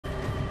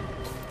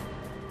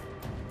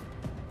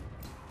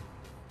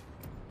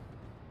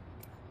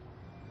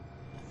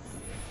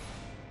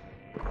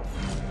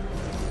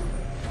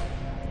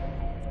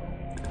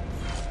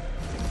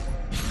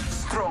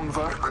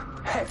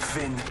Teamwork,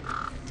 Hepvin.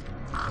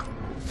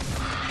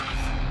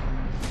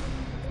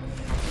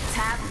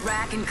 Tap,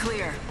 rack, and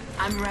clear.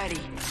 I'm ready.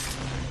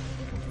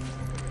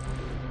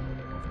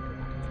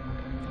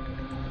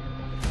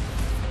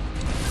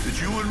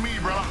 It's you and me,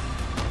 brother.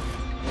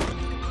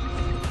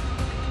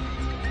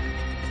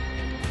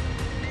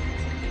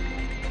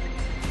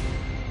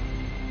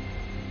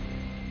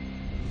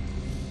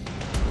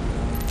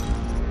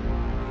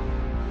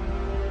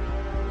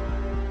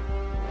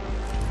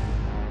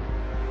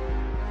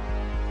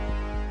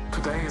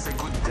 Today is a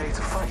good day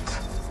to fight.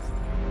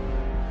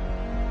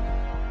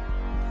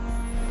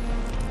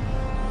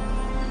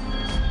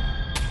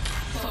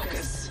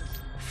 Focus.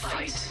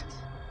 Fight.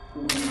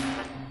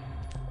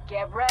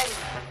 Get ready.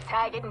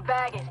 Tag it and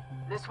bag it.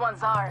 This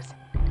one's ours.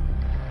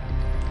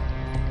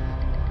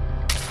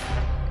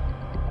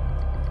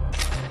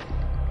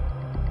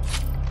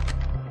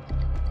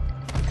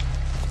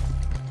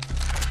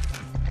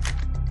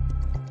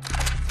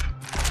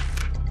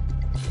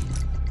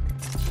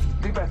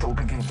 The battle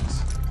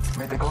begins.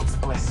 May the gods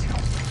bless you.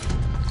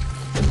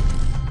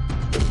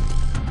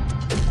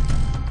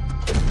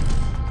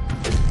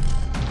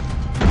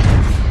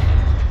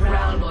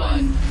 Round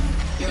one.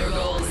 Your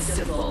goal is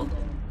simple.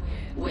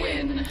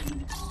 Win.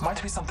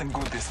 Might be something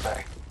good this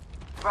way.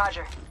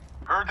 Roger.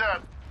 Heard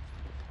that.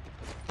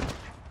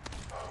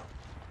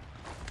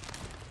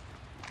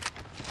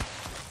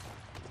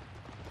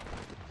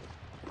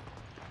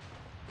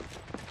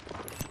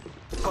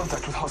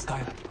 Contact with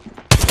hostile.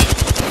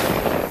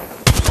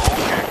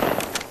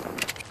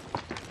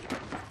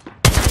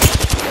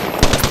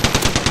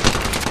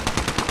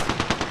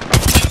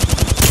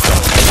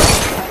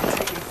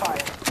 Taking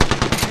fire.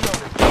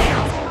 Reloading.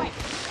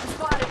 I'm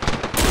spotted.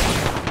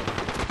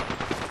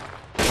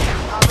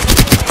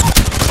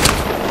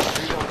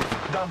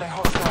 Reloading. Down the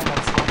hostile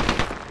and squad.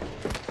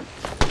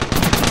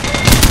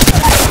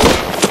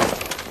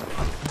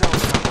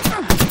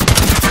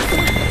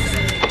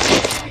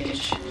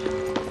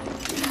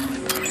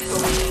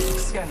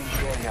 Scanning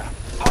the area.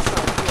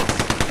 Hostile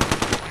close.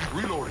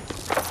 Reloading.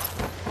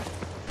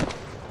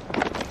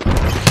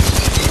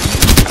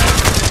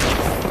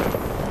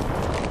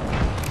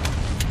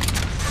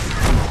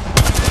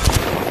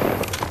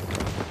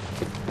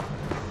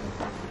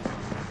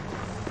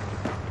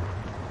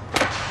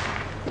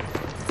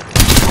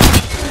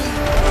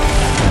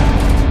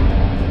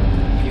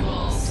 You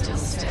all still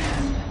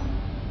stand.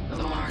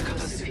 The mark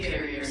of the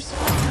superior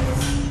squad.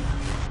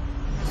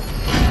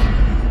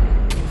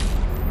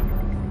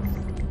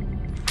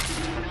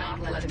 Do not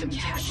let them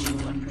catch you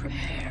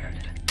unprepared.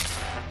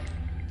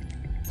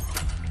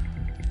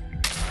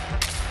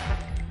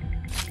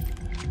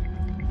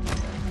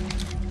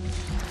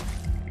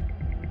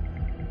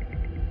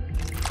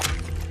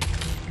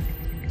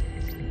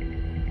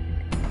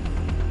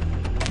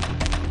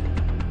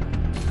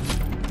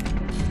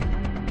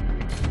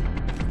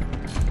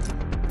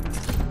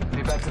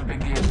 The battle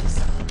begins.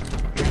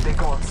 May the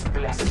gods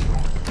bless you.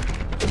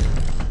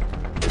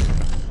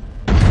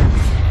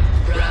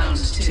 Round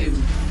two.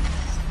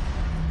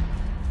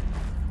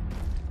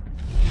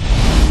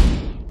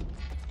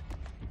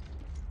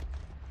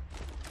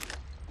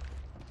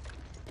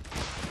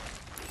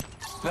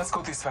 Let's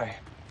go this way.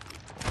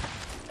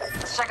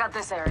 Let's check out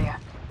this area.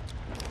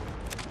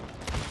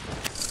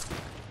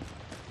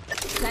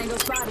 Tango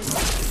spotted.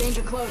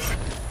 Danger close.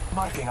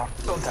 Marking our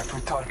contact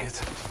with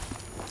target.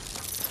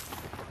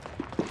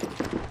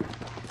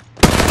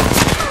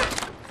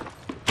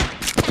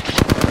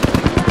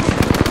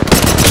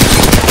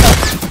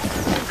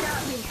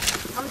 Got me.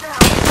 I'm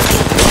down.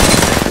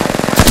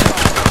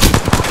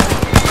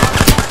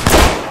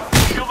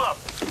 Shield up.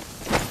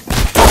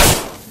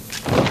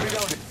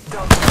 Reloading.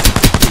 Down.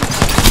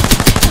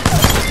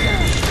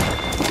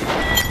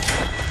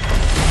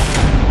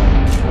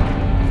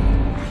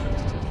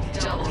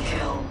 Double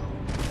kill.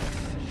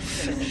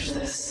 Finish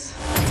this.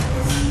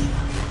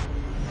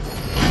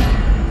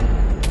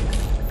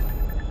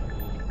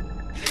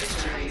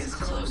 Victory is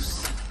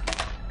close.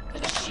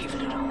 Achieve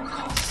it at all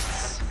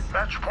costs.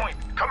 Match point.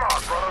 Come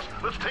on, brothers.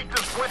 Let's take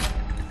this win.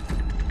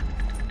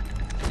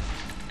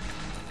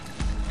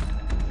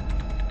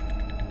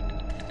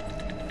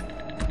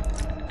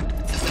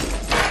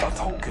 A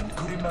token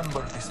to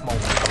remember this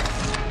moment.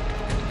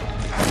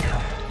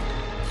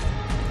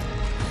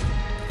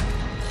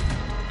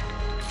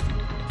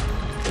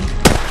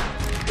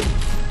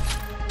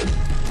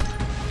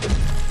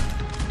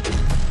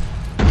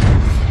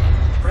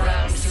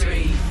 Round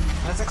three.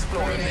 Let's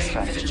explore this Remain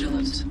fact.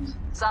 vigilant.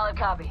 Solid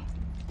copy.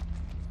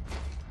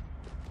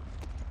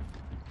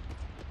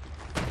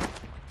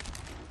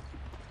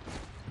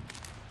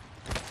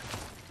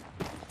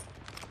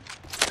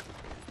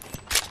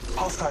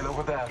 Hostile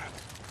over there.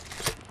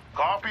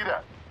 Copy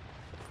that.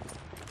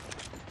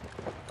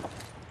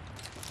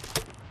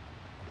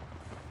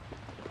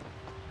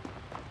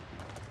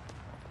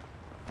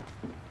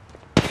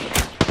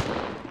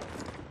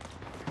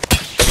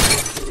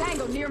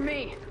 Tango near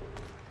me.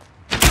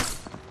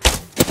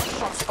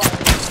 Shots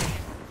fired.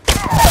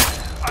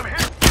 I'm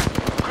hit.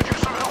 Could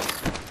use some help.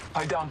 I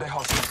I downed the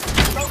hostage.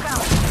 Smoke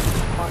out.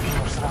 Marking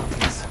your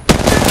surroundings.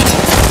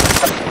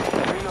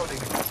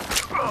 Reloading.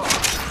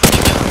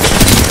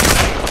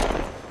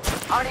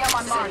 Already on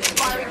my mark.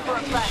 Firing for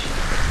effect.